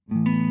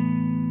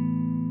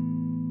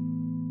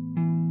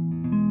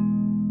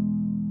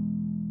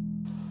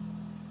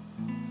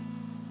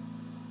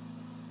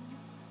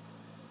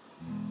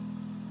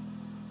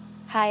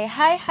Hai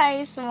hai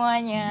hai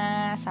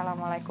semuanya.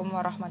 Assalamualaikum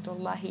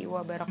warahmatullahi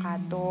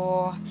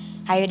wabarakatuh.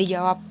 Ayo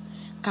dijawab.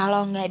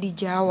 Kalau nggak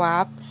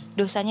dijawab,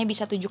 dosanya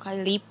bisa 7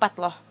 kali lipat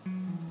loh.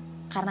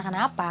 Karena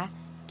kenapa?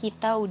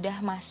 Kita udah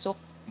masuk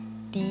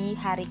di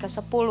hari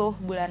ke-10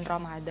 bulan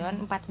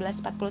Ramadan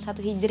 1441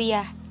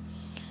 Hijriah.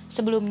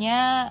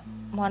 Sebelumnya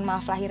mohon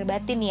maaf lahir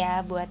batin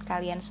ya buat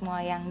kalian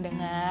semua yang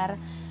dengar.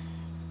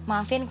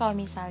 Maafin kalau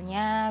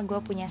misalnya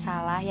gue punya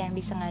salah yang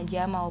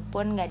disengaja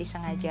maupun gak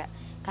disengaja.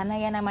 Karena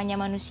ya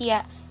namanya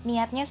manusia,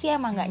 niatnya sih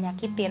emang gak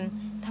nyakitin,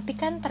 tapi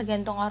kan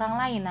tergantung orang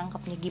lain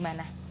nangkepnya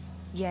gimana.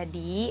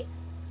 Jadi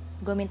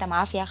gue minta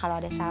maaf ya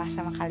kalau ada salah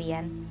sama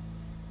kalian.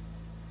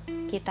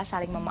 Kita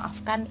saling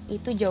memaafkan,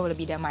 itu jauh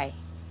lebih damai.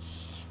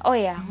 Oh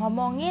ya,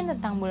 ngomongin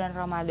tentang bulan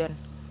Ramadan,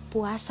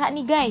 puasa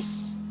nih guys.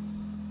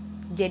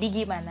 Jadi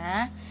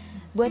gimana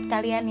buat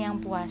kalian yang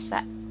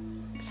puasa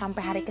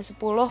sampai hari ke-10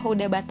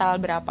 udah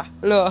batal berapa?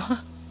 Loh,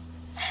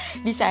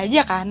 bisa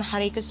aja kan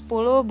hari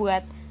ke-10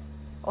 buat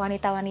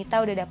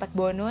wanita-wanita udah dapat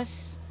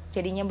bonus,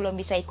 jadinya belum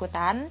bisa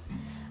ikutan.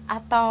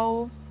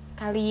 Atau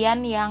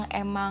kalian yang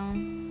emang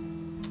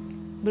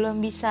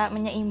belum bisa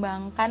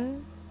menyeimbangkan,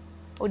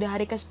 udah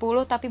hari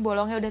ke-10 tapi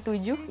bolongnya udah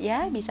 7,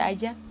 ya bisa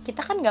aja.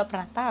 Kita kan gak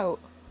pernah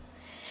tahu.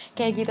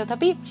 Kayak gitu.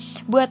 Tapi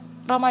buat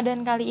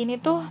Ramadan kali ini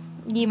tuh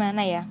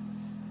gimana ya?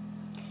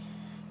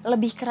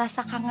 Lebih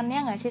kerasa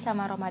kangennya gak sih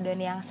sama Ramadan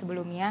yang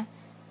sebelumnya?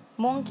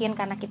 Mungkin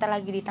karena kita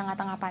lagi di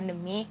tengah-tengah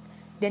pandemik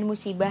dan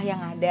musibah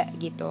yang ada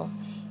gitu.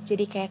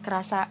 Jadi kayak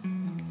kerasa,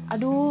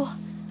 aduh,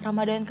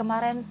 Ramadan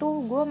kemarin tuh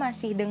gue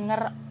masih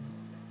denger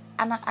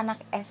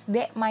anak-anak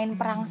SD main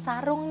perang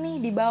sarung nih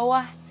di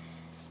bawah.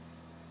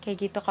 Kayak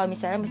gitu kalau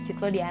misalnya masjid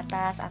lo di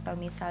atas. Atau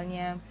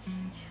misalnya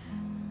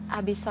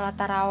abis sholat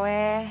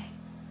taraweh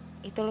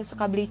itu lo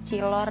suka beli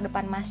cilor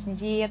depan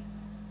masjid,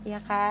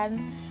 ya kan?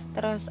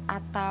 Terus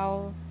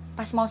atau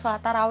pas mau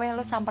sholat taraweh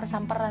lo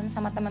samper-samperan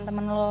sama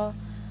teman-teman lo.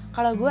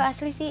 Kalau gue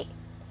asli sih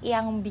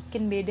yang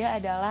bikin beda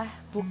adalah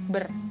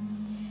bukber.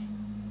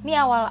 Ini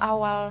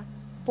awal-awal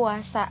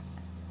puasa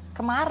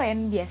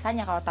kemarin,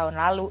 biasanya kalau tahun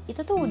lalu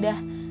itu tuh udah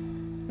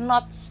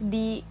notes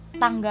di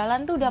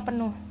tanggalan tuh udah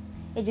penuh.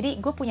 Ya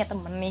jadi gue punya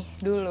temen nih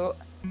dulu,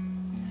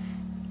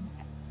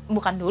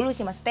 bukan dulu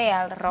sih maksudnya ya,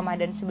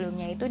 Ramadan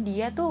sebelumnya itu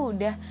dia tuh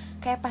udah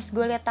kayak pas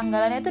gue liat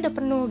tanggalannya tuh udah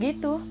penuh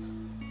gitu.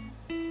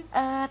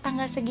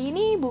 Tanggal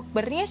segini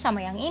bukbernya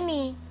sama yang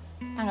ini,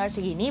 tanggal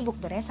segini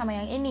bukbernya sama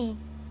yang ini,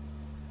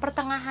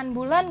 pertengahan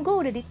bulan gue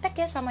udah di tag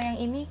ya sama yang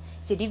ini,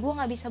 jadi gue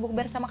gak bisa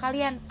bukber sama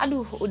kalian.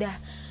 Aduh, udah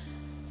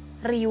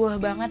riuh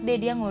banget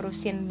deh dia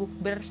ngurusin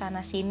bukber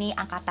sana sini,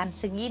 angkatan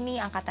segini,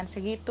 angkatan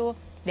segitu.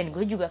 Dan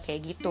gue juga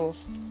kayak gitu.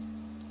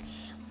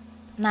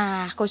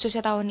 Nah,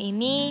 khususnya tahun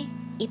ini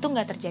itu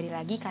gak terjadi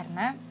lagi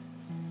karena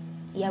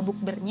ya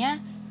bukbernya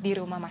di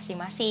rumah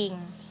masing-masing.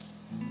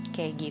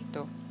 Kayak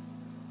gitu.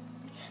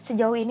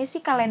 Sejauh ini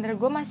sih kalender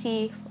gue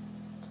masih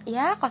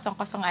ya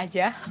kosong-kosong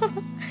aja.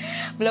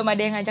 Belum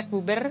ada yang ngajak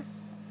bukber.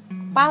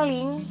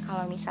 Paling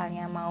kalau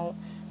misalnya mau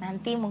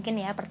nanti mungkin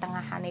ya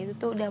pertengahan itu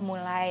tuh udah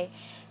mulai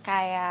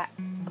kayak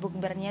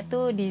bukbernya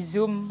tuh di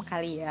Zoom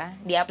kali ya,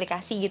 di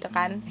aplikasi gitu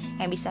kan,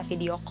 yang bisa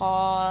video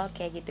call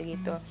kayak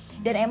gitu-gitu.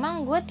 Dan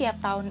emang gue tiap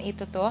tahun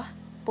itu tuh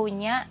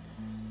punya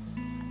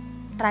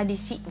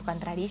tradisi, bukan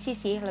tradisi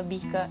sih,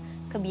 lebih ke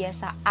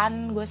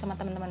kebiasaan gue sama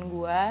teman-teman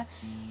gue.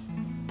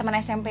 Teman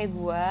SMP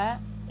gue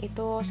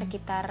itu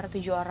sekitar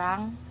 7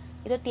 orang,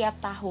 itu tiap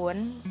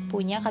tahun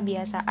punya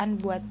kebiasaan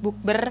buat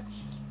bukber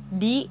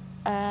di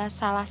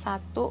salah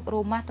satu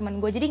rumah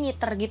teman gue. Jadi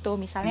ngiter gitu.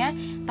 Misalnya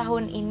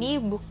tahun ini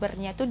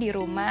bukbernya tuh di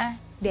rumah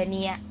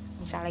Dania,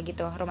 misalnya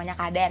gitu, rumahnya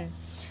Kadan.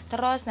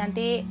 Terus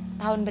nanti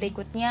tahun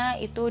berikutnya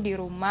itu di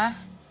rumah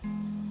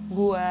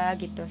gue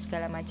gitu,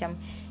 segala macam.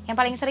 Yang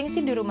paling sering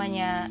sih di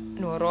rumahnya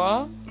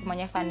Nurul,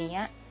 rumahnya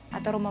Fania,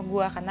 atau rumah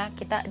gue karena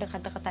kita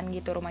dekat-dekatan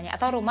gitu rumahnya,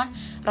 atau rumah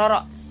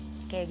Roro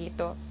kayak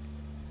gitu.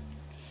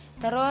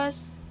 Terus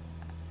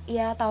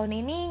ya tahun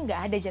ini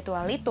nggak ada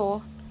jadwal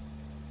itu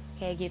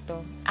kayak gitu.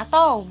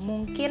 Atau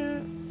mungkin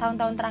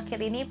tahun-tahun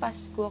terakhir ini pas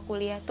gue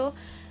kuliah tuh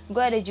gue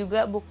ada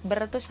juga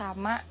bukber tuh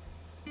sama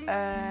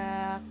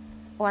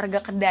warga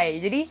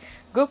Kedai. Jadi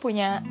gue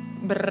punya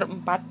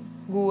berempat,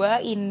 gue,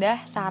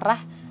 Indah,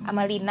 Sarah,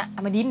 sama Lina,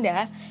 sama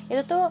Dinda,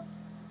 itu tuh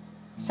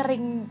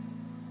sering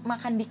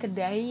makan di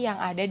kedai yang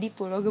ada di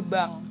Pulau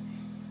Gebang.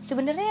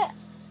 Sebenarnya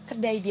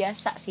kedai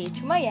biasa sih,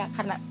 cuma ya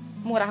karena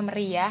murah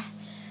meriah,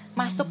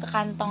 masuk ke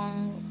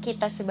kantong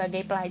kita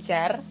sebagai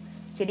pelajar,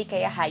 jadi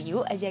kayak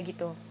hayu aja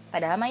gitu.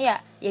 Padahal mah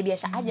ya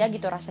biasa aja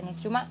gitu rasanya,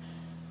 cuma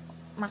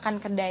makan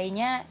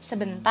kedainya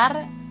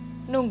sebentar,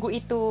 nunggu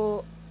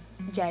itu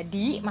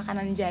jadi,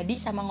 makanan jadi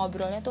sama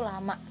ngobrolnya tuh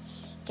lama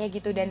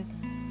kayak gitu. Dan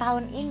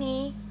tahun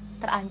ini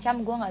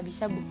terancam gue gak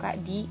bisa buka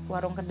di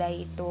warung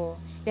kedai itu,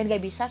 dan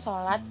gak bisa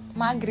sholat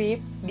maghrib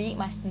di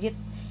masjid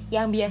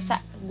yang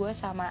biasa gue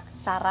sama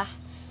Sarah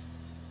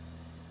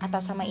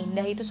atau sama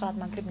Indah itu sholat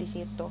maghrib di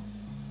situ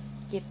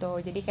gitu.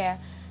 Jadi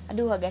kayak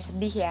aduh agak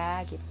sedih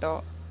ya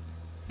gitu.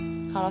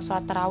 Kalau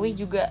sholat tarawih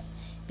juga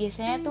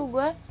biasanya tuh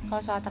gue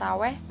kalau sholat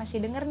tarawih masih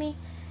denger nih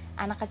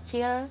anak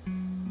kecil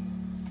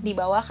di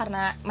bawah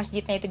karena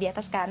masjidnya itu di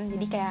atas kan,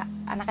 jadi kayak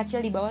anak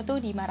kecil di bawah tuh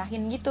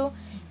dimarahin gitu,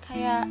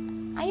 kayak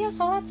ayo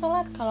sholat,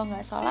 kalau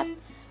nggak sholat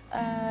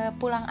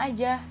pulang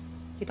aja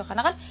gitu,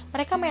 karena kan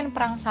mereka main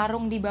perang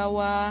sarung di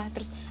bawah,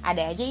 terus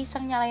ada aja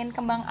iseng nyalain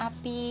kembang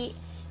api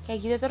kayak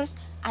gitu, terus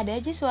ada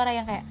aja suara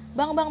yang kayak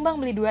bang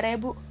beli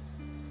 2.000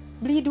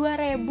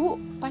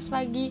 pas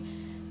lagi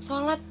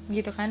sholat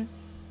gitu kan.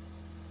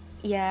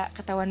 Ya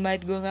ketahuan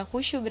banget gue gak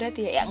khusyuk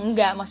berarti ya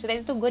enggak,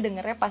 maksudnya itu gue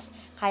dengernya pas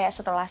kayak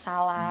setelah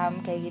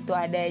salam kayak gitu,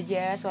 ada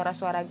aja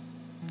suara-suara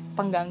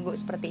pengganggu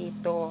seperti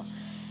itu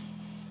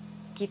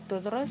gitu.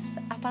 Terus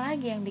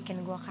apalagi yang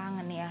bikin gue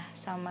kangen ya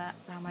sama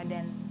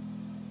Ramadan?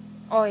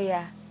 Oh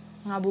iya,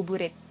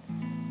 ngabuburit.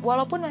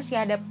 Walaupun masih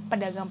ada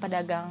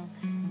pedagang-pedagang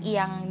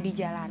yang di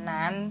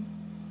jalanan,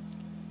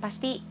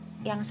 pasti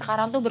yang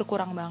sekarang tuh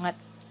berkurang banget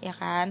ya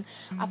kan,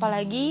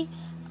 apalagi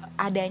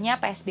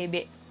adanya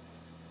PSBB.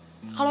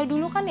 Kalau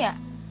dulu kan ya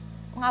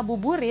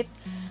ngabuburit,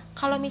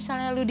 kalau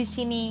misalnya lu di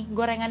sini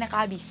gorengannya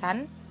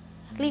kehabisan,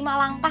 5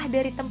 langkah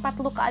dari tempat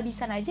lu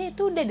kehabisan aja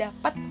itu udah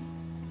dapat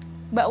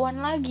bakwan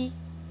lagi,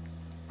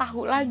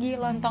 tahu lagi,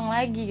 lontong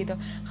lagi gitu.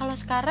 Kalau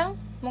sekarang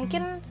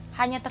mungkin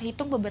hanya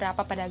terhitung beberapa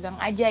pedagang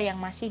aja yang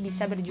masih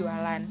bisa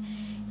berjualan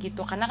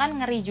gitu, karena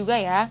kan ngeri juga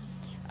ya,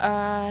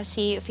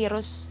 si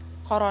virus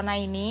corona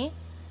ini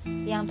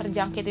yang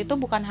terjangkit itu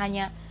bukan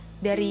hanya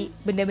dari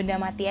benda-benda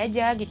mati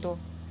aja gitu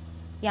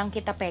yang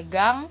kita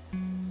pegang,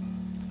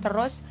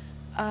 terus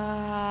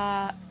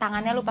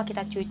tangannya lupa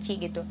kita cuci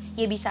gitu.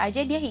 Ya bisa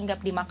aja dia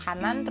hinggap di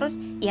makanan, terus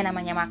ya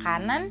namanya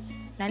makanan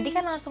nanti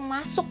kan langsung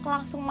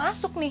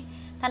masuk nih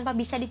tanpa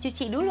bisa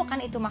dicuci dulu kan,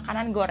 itu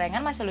makanan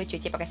gorengan masa lu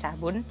cuci pakai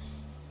sabun,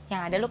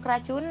 yang ada lu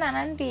keracunan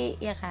nanti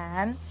ya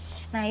kan.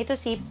 Nah itu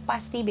sih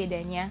pasti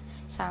bedanya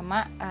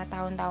sama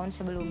tahun-tahun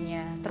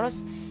sebelumnya. Terus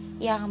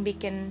yang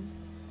bikin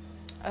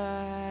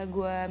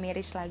gue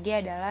miris lagi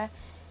adalah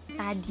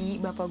tadi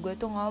bapak gue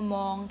tuh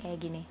ngomong kayak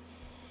gini,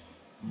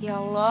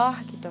 ya Allah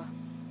gitu,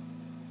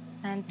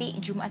 nanti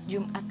Jumat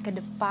ke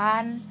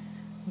depan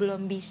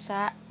belum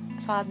bisa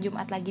sholat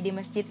Jumat lagi di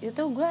masjid.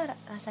 Itu gue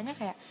rasanya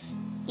kayak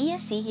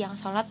iya sih yang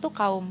sholat tuh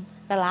kaum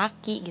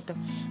lelaki gitu,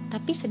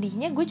 tapi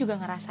sedihnya gue juga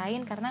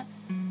ngerasain karena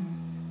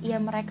ya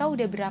mereka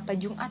udah berapa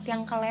Jumat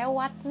yang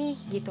kelewat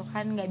nih gitu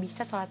kan, nggak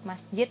bisa sholat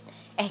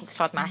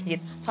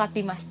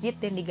di masjid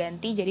dan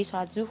diganti jadi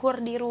sholat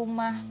zuhur di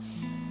rumah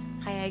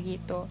kayak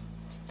gitu.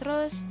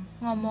 Terus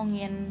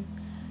ngomongin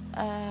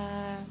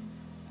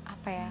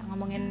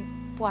ngomongin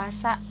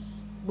puasa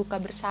buka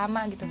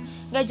bersama gitu,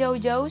 nggak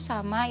jauh-jauh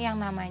sama yang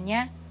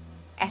namanya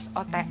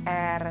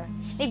SOTR.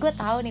 Ini gue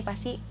tahu nih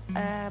pasti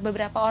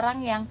beberapa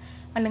orang yang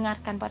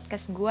mendengarkan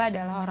podcast gue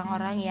adalah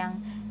orang-orang yang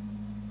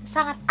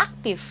sangat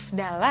aktif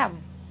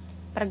dalam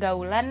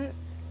pergaulan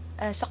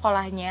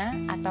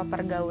sekolahnya atau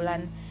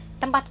pergaulan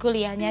tempat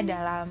kuliahnya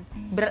dalam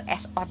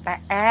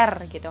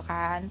ber-SOTR gitu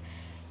kan.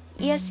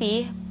 Iya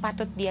sih,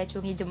 patut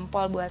diacungi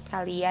jempol buat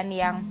kalian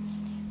yang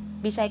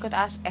bisa ikut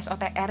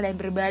SOTR dan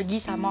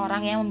berbagi sama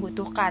orang yang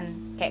membutuhkan,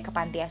 kayak ke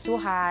panti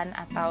asuhan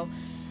atau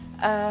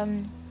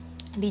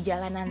di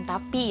jalanan.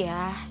 Tapi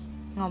ya,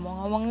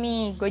 ngomong-ngomong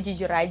nih, gue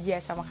jujur aja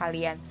sama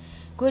kalian,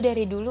 gue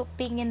dari dulu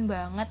pingin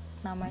banget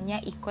namanya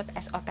ikut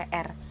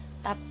SOTR,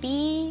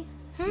 tapi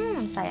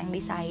sayang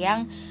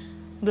disayang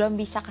belum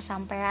bisa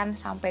kesampaian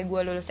sampai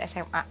gue lulus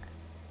SMA.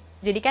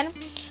 Jadi kan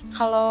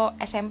kalau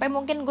SMP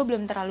mungkin gue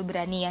belum terlalu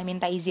berani ya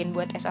minta izin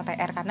buat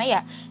SOTR, karena ya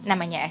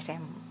namanya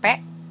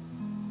SMP.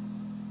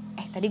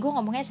 Tadi gue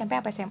ngomongnya SMP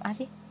apa SMA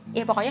sih?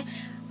 Ya pokoknya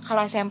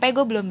kalau SMP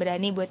gue belum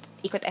berani buat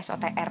ikut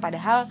SOTR,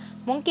 padahal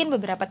mungkin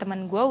beberapa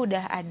teman gue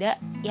udah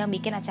ada yang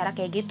bikin acara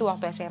kayak gitu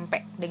waktu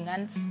SMP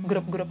dengan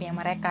grup-grupnya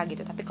mereka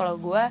gitu. Tapi kalau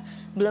gue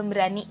belum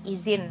berani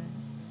izin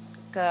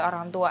ke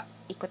orang tua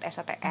ikut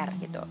SOTR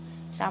gitu.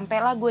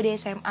 Sampailah gue di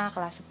SMA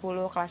kelas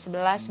 10, kelas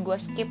 11 gue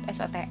skip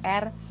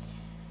SOTR.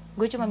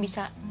 Gue cuma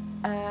bisa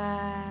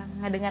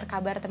ngedengar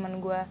kabar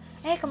teman gue,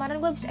 kemarin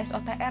gue bisa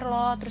SOTR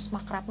loh, terus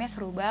makrabnya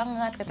seru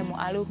banget, ketemu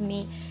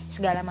alumni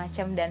segala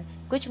macam, dan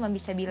gue cuma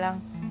bisa bilang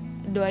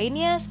doain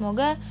ya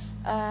semoga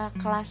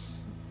kelas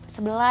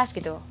 11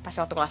 gitu, pas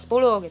waktu kelas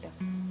 10 gitu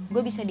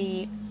gue bisa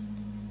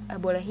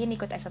dibolehin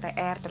ikut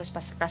SOTR. Terus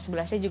pas kelas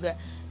 11 nya juga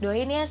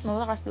doain ya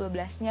semoga kelas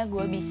 12 nya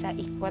gue bisa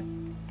ikut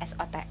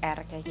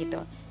SOTR kayak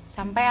gitu.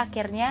 Sampai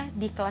akhirnya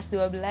di kelas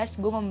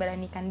 12 gue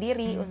memberanikan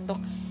diri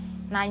untuk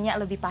nanya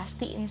lebih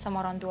pasti ini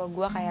sama orang tua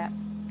gue, kayak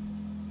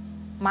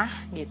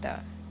mah gitu,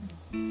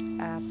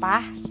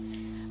 pah,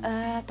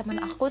 teman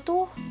aku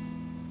tuh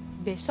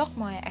besok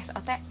mau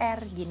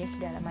SOTR gini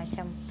segala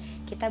macam,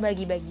 kita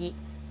bagi-bagi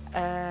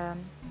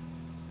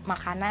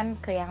makanan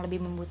ke yang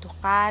lebih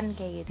membutuhkan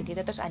kayak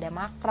gitu-gitu, terus ada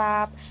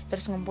makrab,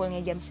 terus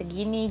ngumpulnya jam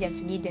segini,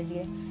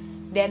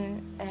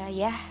 dan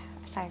ya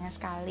sayang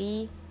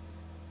sekali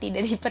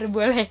tidak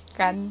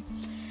diperbolehkan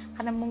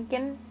karena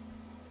mungkin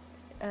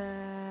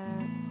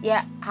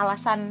ya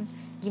alasan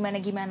gimana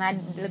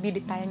lebih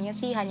detailnya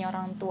sih hanya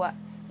orang tua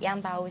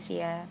yang tahu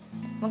sih ya.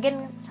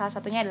 Mungkin salah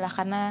satunya adalah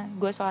karena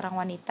gue seorang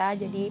wanita,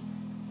 jadi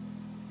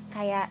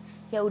kayak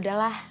ya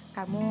udahlah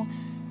kamu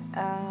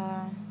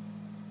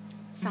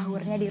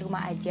sahurnya di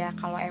rumah aja.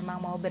 Kalau emang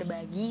mau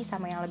berbagi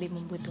sama yang lebih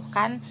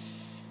membutuhkan,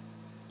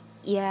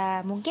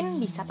 ya mungkin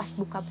bisa pas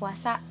buka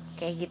puasa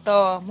kayak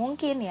gitu.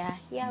 Mungkin ya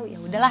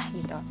udahlah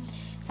gitu.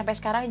 Sampai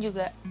sekarang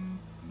juga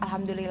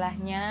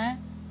alhamdulillahnya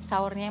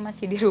sahurnya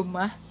masih di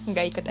rumah,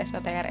 nggak ikut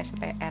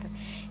SOTR.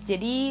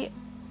 Jadi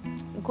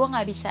gue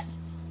nggak bisa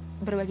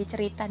berbagi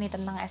cerita nih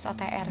tentang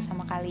SOTR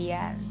sama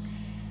kalian.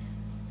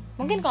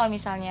 Mungkin kalau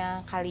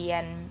misalnya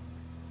kalian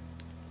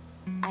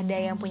ada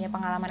yang punya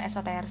pengalaman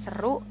SOTR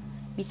seru,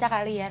 bisa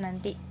kali ya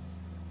nanti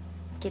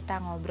kita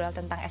ngobrol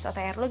tentang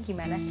SOTR lo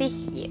gimana sih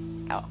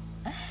gitu.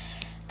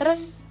 Terus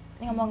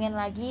ngomongin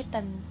lagi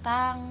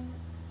tentang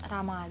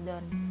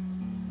Ramadan.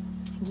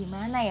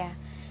 Gimana ya?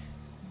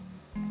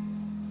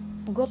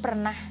 Gue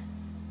pernah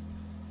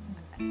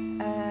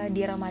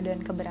di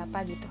Ramadan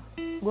keberapa gitu,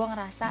 gue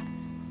ngerasa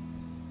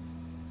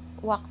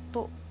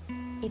waktu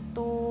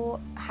itu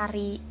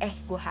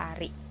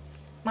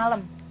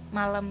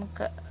malam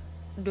ke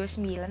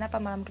 29 apa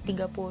malam ke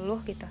 30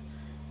 gitu.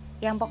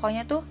 Yang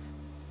pokoknya tuh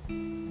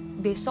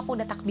besok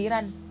udah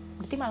takbiran.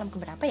 Berarti malam ke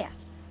berapa ya?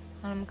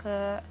 Malam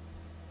ke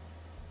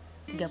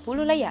 30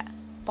 lah ya.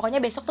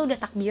 Pokoknya besok tuh udah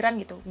takbiran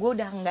gitu. Gue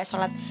udah gak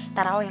sholat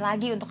tarawih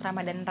lagi untuk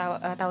Ramadan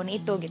tahun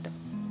itu gitu.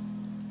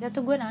 Itu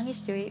tuh gue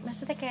nangis cuy.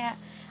 Maksudnya kayak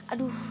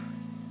aduh,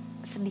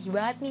 sedih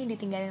banget nih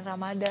ditinggalin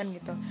Ramadan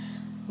gitu.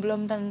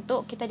 Belum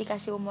tentu kita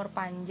dikasih umur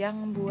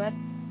panjang buat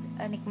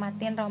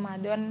nikmatin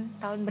Ramadan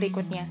tahun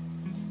berikutnya,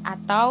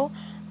 atau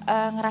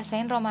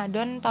ngerasain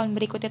Ramadan tahun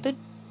berikutnya tuh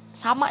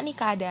sama nih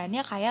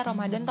keadaannya kayak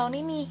Ramadan tahun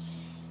ini.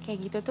 Kayak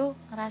gitu tuh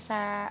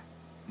ngerasa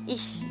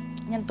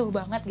nyentuh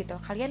banget gitu.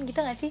 Kalian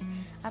gitu gak sih?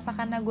 Apa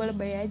karena gue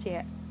lebay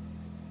aja ya?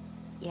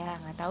 Ya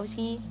gak tahu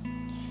sih.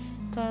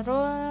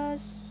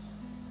 Terus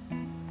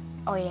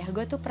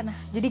gue tuh pernah,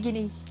 jadi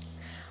gini,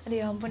 aduh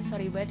ya ampun,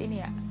 sorry banget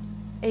ini ya.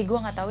 Gue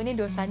nggak tahu ini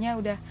dosanya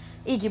udah,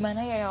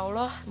 gimana ya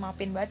Allah,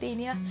 maafin banget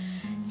ini ya.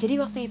 Jadi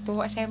waktu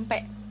itu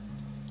SMP,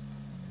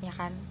 ya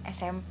kan,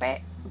 SMP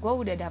gue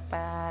udah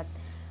dapat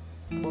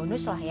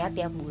bonus lah ya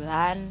tiap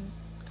bulan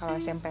kalau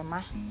SMP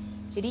mah.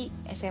 Jadi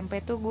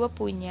SMP tuh gue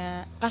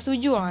punya kelas 7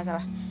 kalau nggak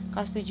salah.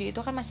 Kelas 7 itu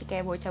kan masih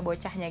kayak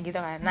bocah-bocahnya gitu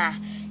kan. Nah,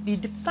 di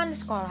depan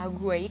sekolah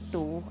gue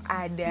itu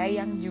ada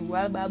yang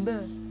jual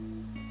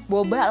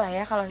boba lah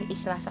ya kalau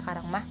istilah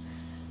sekarang mah,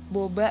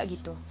 boba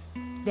gitu.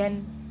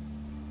 Dan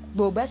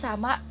boba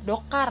sama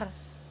dokar.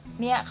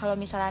 Nih ya, kalau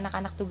misalnya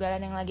anak-anak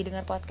Tugalan yang lagi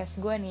dengar podcast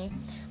gue nih,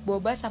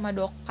 boba sama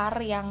dokar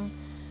yang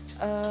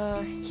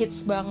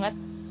hits banget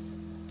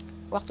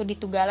waktu di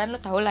Tugalan, lo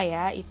tau lah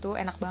ya, itu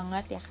enak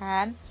banget ya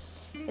kan.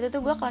 Itu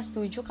tuh gue kelas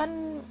 7 kan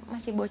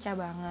masih bocah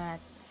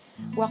banget.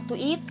 Waktu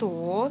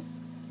itu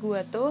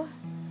gue tuh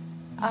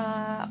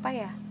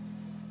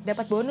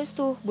dapat bonus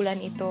tuh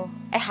bulan itu,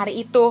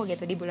 hari itu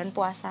gitu, di bulan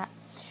puasa.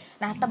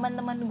 Nah,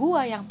 teman-teman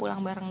gue yang pulang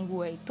bareng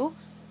gue itu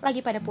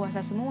lagi pada puasa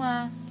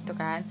semua gitu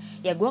kan.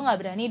 Ya gue nggak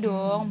berani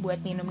dong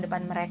buat minum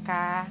depan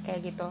mereka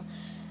kayak gitu.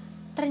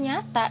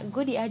 Ternyata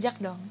gue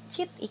diajak dong,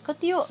 Cit ikut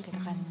yuk gitu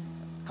kan.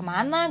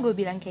 Kemana? Gue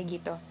bilang kayak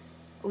gitu.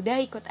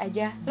 Udah ikut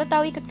aja. Lo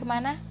tahu ikut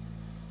kemana?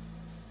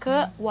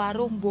 Ke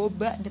warung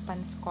boba depan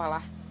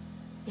sekolah.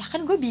 Ya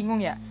kan gue bingung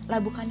ya, lah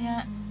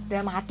bukannya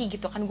dalam hati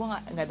gitu kan, gue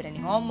nggak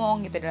berani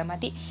ngomong gitu dalam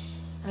hati,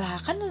 lah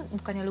kan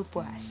bukannya lu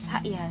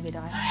puasa ya gitu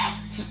kan.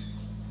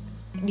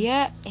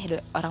 Dia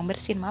orang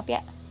bersin, maaf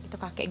ya, itu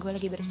kakek gue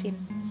lagi bersin.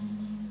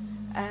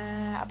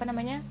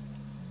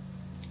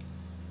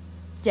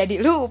 Jadi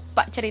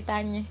lupa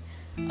ceritanya.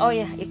 Oh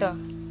ya itu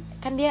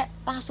kan dia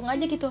langsung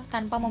aja gitu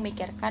tanpa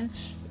memikirkan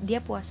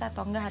dia puasa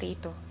atau enggak hari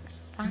itu,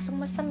 langsung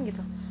mesen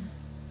gitu,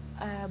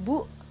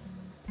 Bu,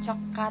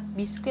 coklat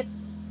biskuit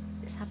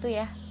 1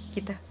 ya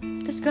gitu.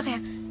 Terus gue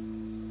kayak,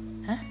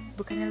 hah,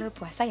 bukannya lo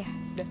puasa ya?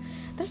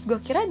 Terus gue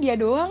kira dia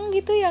doang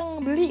gitu yang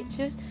beli.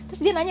 Terus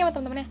dia nanya sama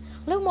temen-temennya,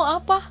 lo mau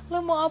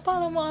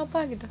apa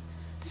gitu.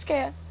 Terus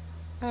kayak,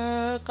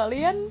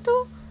 kalian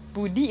tuh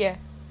budi ya,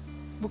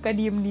 bukan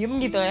diem-diem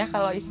gitu ya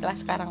kalau istilah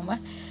sekarang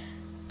mah.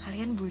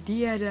 Kalian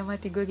budi ya dalam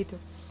hati gue gitu.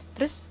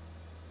 Terus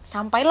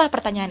sampailah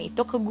pertanyaan itu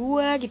ke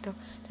gue gitu.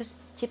 Terus,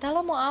 Cita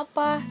lo mau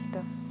apa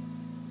gitu.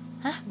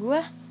 Hah, gue?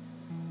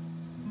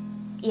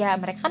 Ya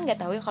mereka kan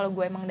nggak tahu ya kalau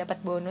gue emang dapat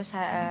bonus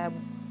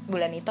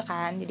bulan itu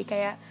kan. Jadi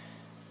kayak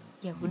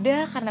ya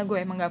udah, karena gue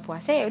emang nggak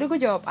puasa ya udah gue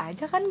jawab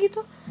aja kan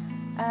gitu,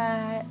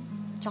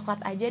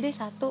 coklat aja deh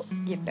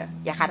 1 gitu.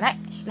 Ya karena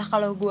lah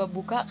kalau gue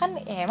buka kan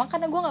ya emang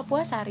karena gue nggak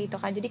puasa hari itu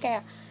kan. Jadi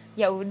kayak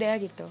ya udah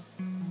gitu.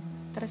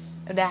 Terus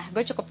udah,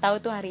 gue cukup tahu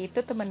tuh hari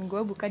itu temen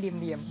gue buka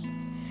diem-diem.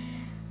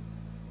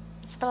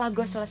 Setelah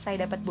gue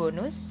selesai dapat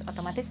bonus,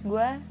 otomatis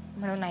gue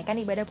menunaikan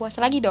ibadah puasa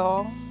lagi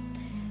dong.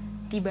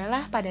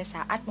 Tibalah pada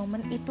saat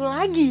momen itu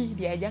lagi,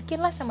 diajakin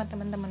lah sama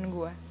teman-teman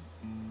gue,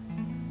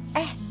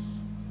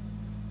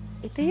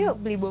 itu yuk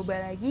beli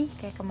boba lagi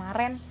kayak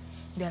kemarin.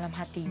 Dalam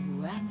hati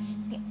gue,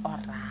 ini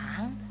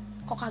orang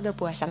kok kagak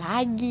puasa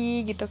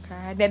lagi gitu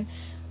kan. Dan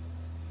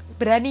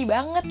berani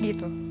banget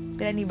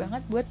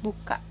buat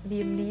buka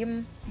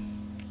diem-diem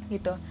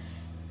gitu.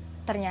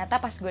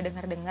 Ternyata pas gue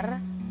denger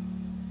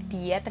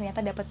dia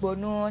ternyata dapat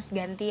bonus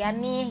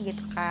gantian nih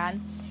gitu kan.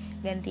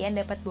 gantian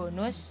dapat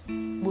bonus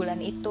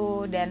bulan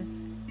itu. Dan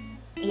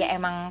ya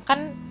emang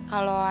kan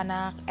kalau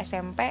anak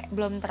SMP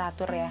belum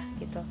teratur ya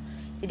gitu,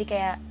 jadi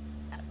kayak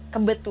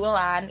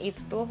kebetulan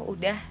itu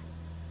udah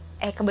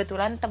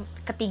kebetulan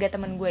ketiga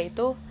temen gue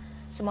itu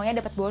semuanya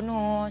dapat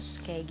bonus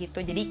kayak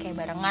gitu, jadi kayak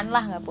barengan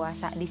lah nggak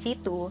puasa. Di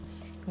situ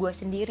gue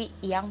sendiri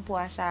yang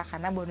puasa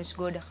karena bonus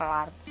gue udah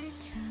kelar.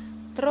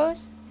 Terus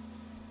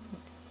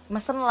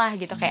mesen lah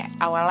gitu, kayak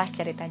awal lah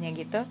ceritanya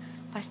gitu.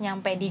 Pas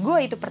nyampe di gue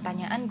itu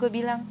pertanyaan, gue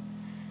bilang,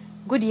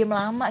 gue diem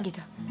lama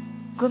gitu,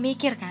 gue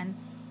mikir kan,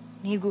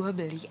 nih gue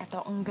beli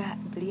atau enggak,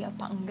 beli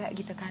apa enggak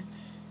gitu kan.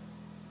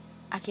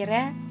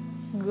 Akhirnya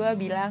gue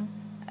bilang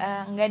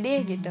enggak deh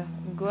gitu,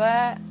 gue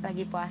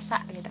lagi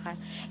puasa gitu kan.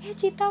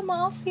 Cita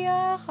maaf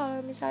ya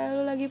kalau misalnya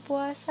lu lagi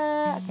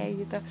puasa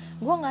kayak gitu,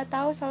 gue nggak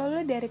tahu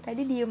soalnya lu dari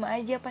tadi diem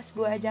aja pas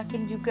gue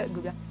ajakin juga.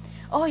 Gue bilang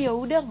oh ya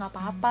udah nggak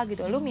apa-apa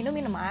gitu, lu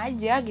minum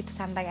aja gitu,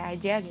 santai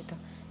aja gitu.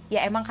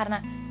 Ya emang karena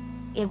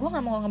ya gue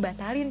nggak mau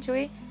ngebatalin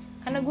cuy,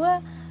 karena gue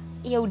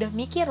ya udah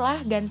mikir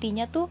lah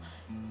gantinya tuh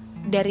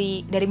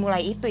dari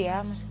mulai itu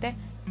ya, maksudnya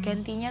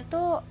gantinya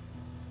tuh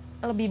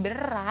lebih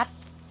berat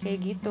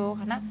kayak gitu.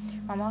 Karena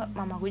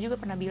mama gue juga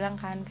pernah bilang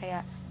kan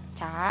kayak,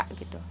 Ca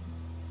gitu,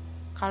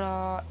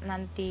 kalau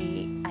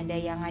nanti ada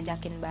yang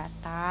ngajakin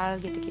batal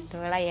gitu-gitu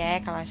lah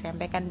ya, kalau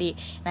SMP kan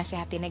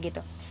dinasihatinnya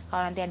gitu,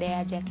 kalau nanti ada yang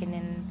ngajakin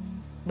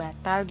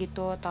batal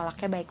gitu,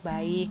 tolaknya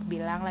baik-baik,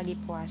 bilang lagi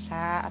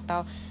puasa,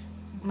 atau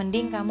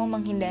mending kamu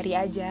menghindari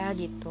aja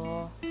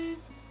gitu,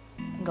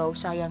 nggak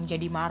usah yang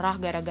jadi marah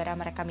gara-gara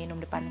mereka minum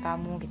depan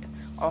kamu gitu.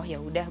 Oh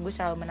ya udah, gue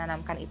selalu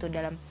menanamkan itu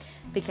dalam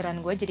pikiran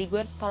gue, jadi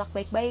gue tolak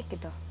baik-baik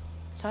gitu.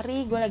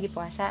 Sorry, gue lagi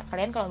puasa,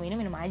 kalian kalau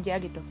minum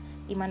aja gitu,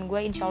 iman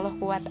gue insyaallah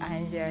kuat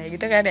aja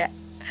gitu kan ya.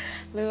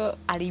 Lu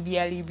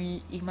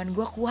alibi iman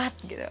gue kuat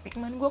gitu,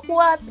 iman gue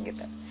kuat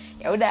gitu.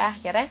 Ya udah,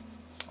 akhirnya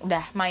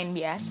udah main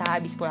biasa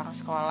habis pulang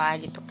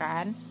sekolah gitu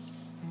kan.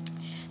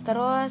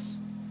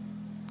 Terus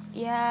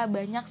ya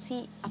banyak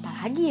sih,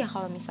 apalagi ya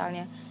kalau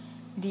misalnya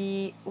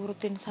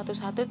diurutin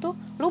satu-satu tuh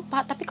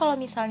lupa. Tapi kalau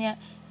misalnya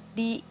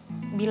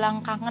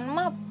dibilang kangen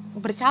mah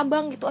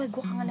bercabang gitu,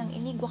 gue kangen yang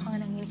ini, gue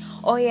kangen yang ini.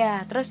 Oh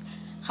ya, terus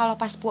kalau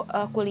pas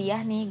kuliah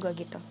nih gue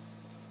gitu,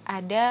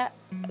 ada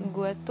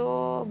gue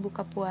tuh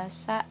buka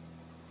puasa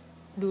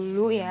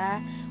dulu ya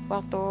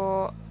waktu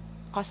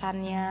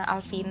kosannya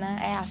Alvina.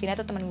 Alvina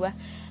tuh teman gue.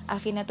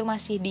 Alvina tuh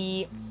masih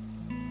di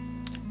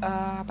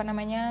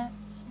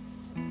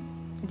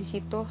di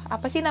situ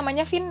apa sih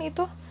namanya, Vin,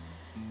 itu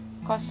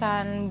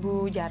kosan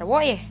Bu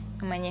Jarwo ya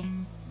namanya.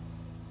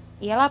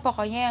 Iyalah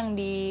pokoknya yang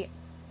di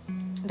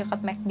dekat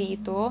McD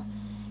itu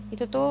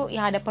tuh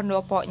yang ada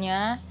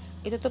pendoponya.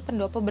 Itu tuh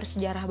pendopo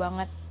bersejarah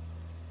banget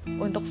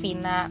untuk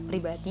Vina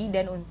pribadi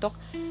dan untuk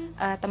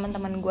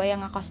teman-teman gue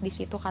yang ngekos di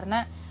situ,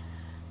 karena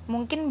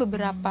mungkin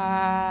beberapa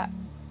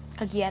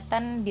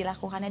kegiatan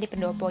dilakukannya di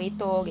pendopo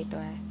itu gitu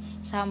ya.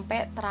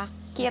 Sampai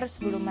terakhir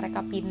sebelum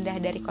mereka pindah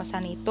dari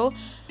kosan itu,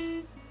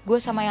 gue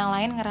sama yang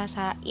lain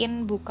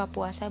ngerasain buka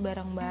puasa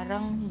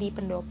bareng-bareng di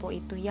pendopo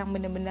itu yang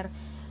bener-bener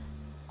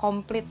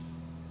komplit,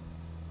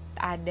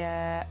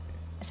 ada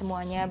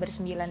semuanya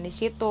bersembilan di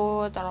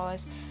situ. Terus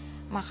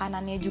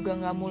makanannya juga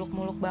nggak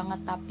muluk-muluk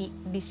banget, tapi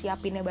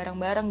disiapinnya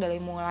bareng-bareng, dari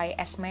mulai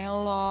es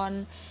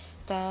melon,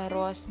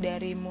 terus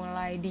dari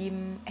mulai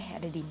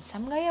ada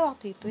dimsum nggak ya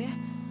waktu itu ya,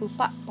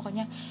 lupa.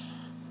 Pokoknya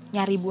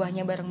nyari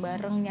buahnya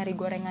bareng-bareng, nyari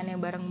gorengannya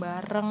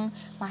bareng-bareng,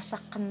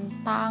 masak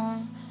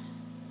kentang,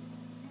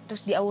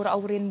 terus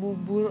diaur-aurin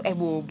bumbu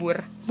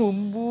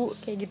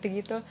kayak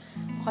gitu-gitu.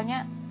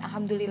 Pokoknya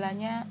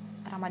alhamdulillahnya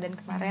Ramadan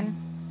kemarin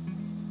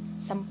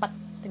sempet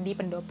di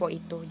pendopo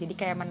itu, jadi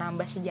kayak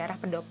menambah sejarah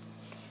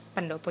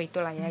pendopo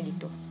itulah ya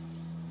gitu.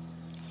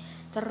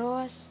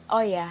 Terus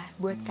oh ya,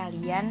 buat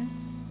kalian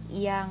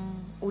yang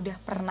udah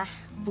pernah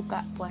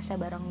buka puasa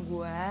bareng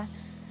gue,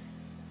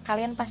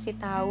 kalian pasti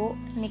tahu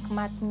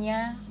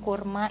nikmatnya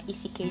kurma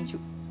isi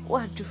keju.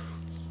 Waduh,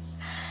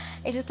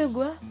 itu tuh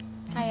gue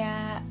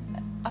kayak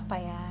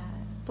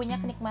punya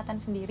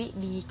kenikmatan sendiri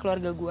di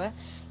keluarga gue.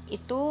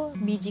 Itu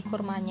biji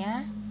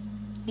kurmanya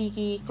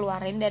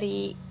dikeluarin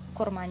dari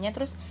kurmanya,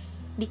 terus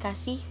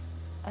dikasih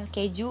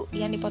keju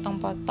yang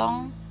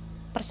dipotong-potong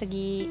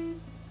persegi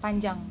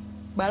panjang,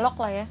 balok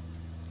lah ya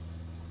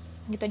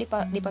gitu,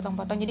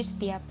 dipotong-potong. Jadi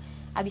setiap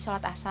abis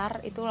sholat asar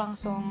itu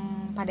langsung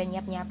pada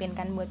nyiapin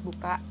kan buat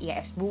buka,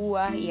 ya es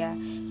buah, ya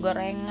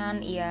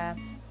gorengan, ya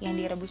yang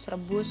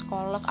direbus-rebus,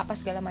 kolak, apa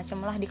segala macam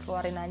lah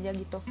dikeluarin aja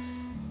gitu.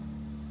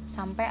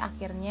 Sampai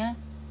akhirnya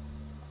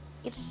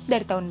itu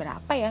dari tahun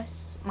berapa ya,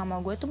 mama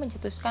gue tuh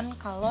mencetuskan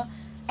kalau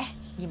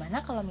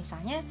gimana kalau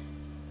misalnya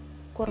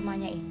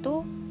kurmanya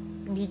itu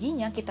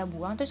bijinya kita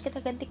buang terus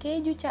kita ganti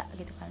keju, Cak,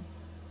 gitu kan.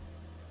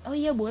 Oh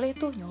iya boleh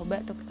tuh,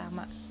 nyoba tuh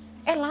pertama.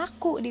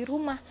 Laku di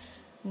rumah.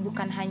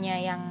 Bukan hanya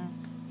yang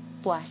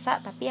puasa,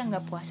 tapi yang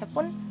gak puasa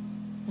pun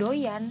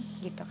doyan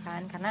gitu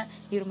kan. Karena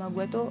di rumah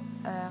gue tuh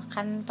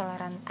kan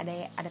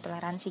ada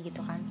toleransi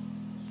gitu kan.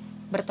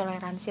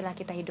 Bertoleransi lah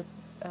kita hidup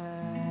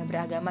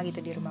beragama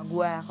gitu di rumah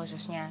gue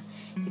khususnya.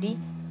 Jadi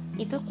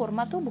itu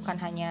kurma tuh bukan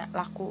hanya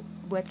laku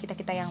buat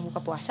kita yang buka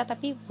puasa,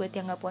 tapi buat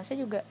yang nggak puasa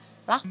juga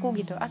laku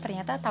gitu.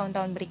 Ternyata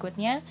tahun-tahun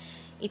berikutnya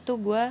itu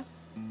gue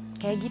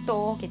kayak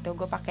gitu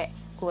gue pakai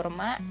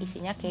kurma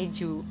isinya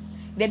keju.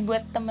 Dan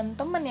buat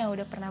temen-temen yang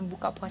udah pernah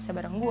buka puasa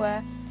bareng gue,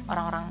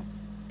 orang-orang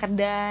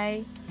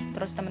kedai,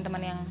 terus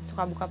teman-teman yang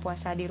suka buka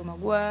puasa di rumah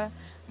gue,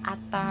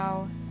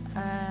 atau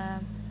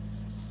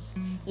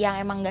yang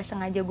emang nggak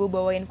sengaja gue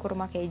bawain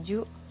kurma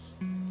keju,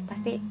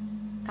 pasti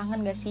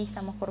kangen gak sih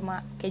sama kurma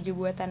keju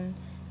buatan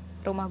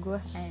rumah gue?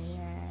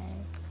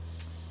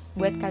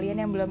 Buat kalian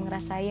yang belum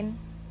ngerasain,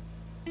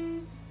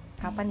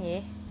 kapan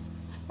ya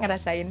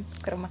ngerasain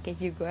kurma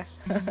keju gue?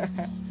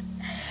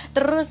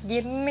 Terus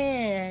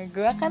gini,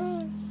 gue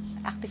kan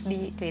aktif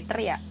di Twitter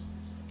ya,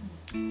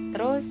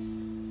 terus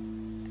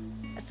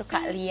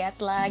suka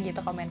lihat lah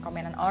gitu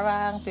komen-komenan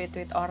orang,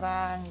 tweet-tweet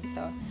orang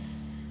gitu.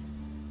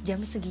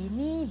 Jam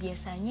segini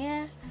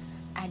biasanya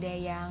ada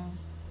yang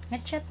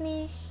ngechat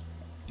nih,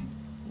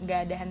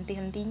 gak ada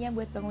henti-hentinya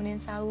buat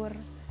bangunin sahur.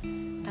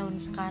 Tahun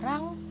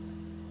sekarang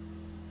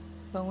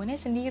bangunnya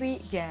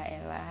sendiri.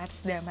 Jaelah, harus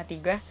udah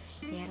mati gue.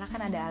 Yaelah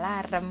kan ada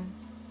alarm.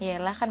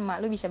 Yaelah kan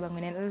mak lu bisa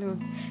bangunin lu.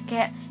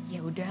 Kayak ya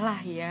udahlah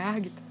ya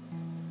gitu.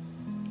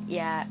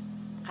 Ya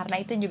karena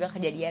itu juga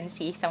kejadian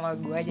sih sama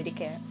gue, jadi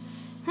kayak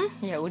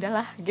ya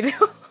udahlah gitu.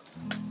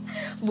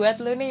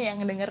 Buat lu nih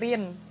yang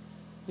dengerin,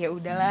 ya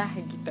udahlah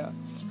gitu.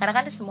 Karena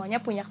kan semuanya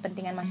punya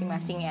kepentingan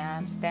masing-masing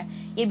ya. Maksudnya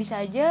ya bisa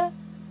aja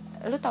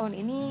lu tahun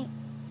ini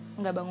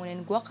nggak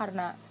bangunin gue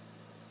karena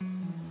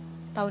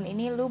tahun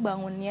ini lu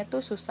bangunnya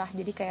tuh susah,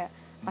 jadi kayak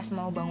pas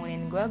mau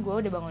bangunin gue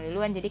udah bangunin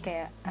duluan, jadi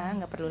kayak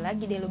nggak perlu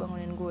lagi deh lu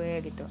bangunin gue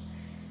gitu.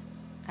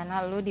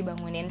 Karena lu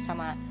dibangunin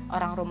sama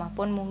orang rumah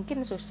pun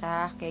mungkin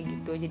susah kayak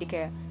gitu, jadi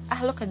kayak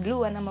lu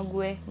keduluan sama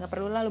gue, nggak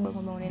perlu lah lu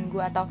bangunin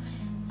gue, atau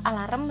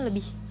alarm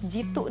lebih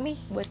jitu nih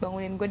buat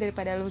bangunin gue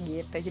daripada lu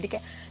gitu. Jadi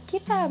kayak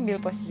kita ambil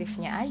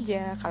positifnya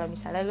aja kalau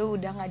misalnya lu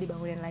udah nggak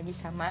dibangunin lagi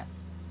sama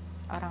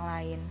orang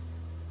lain,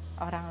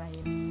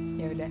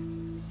 ya udah,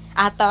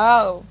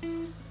 atau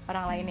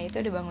orang lainnya itu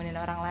udah bangunin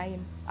orang lain.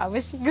 Apa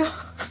sih gue?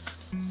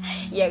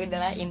 Ya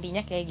udahlah,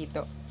 intinya kayak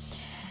gitu.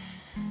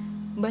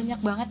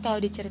 Banyak banget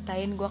kalau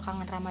diceritain, gue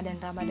kangen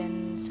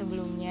Ramadan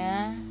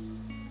sebelumnya.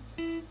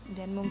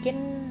 Dan mungkin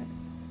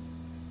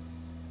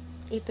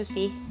itu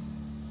sih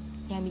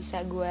yang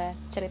bisa gue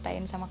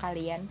ceritain sama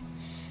kalian.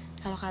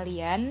 Kalau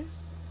kalian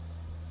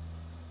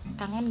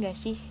kangen gak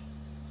sih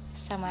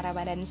sama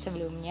Ramadan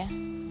sebelumnya?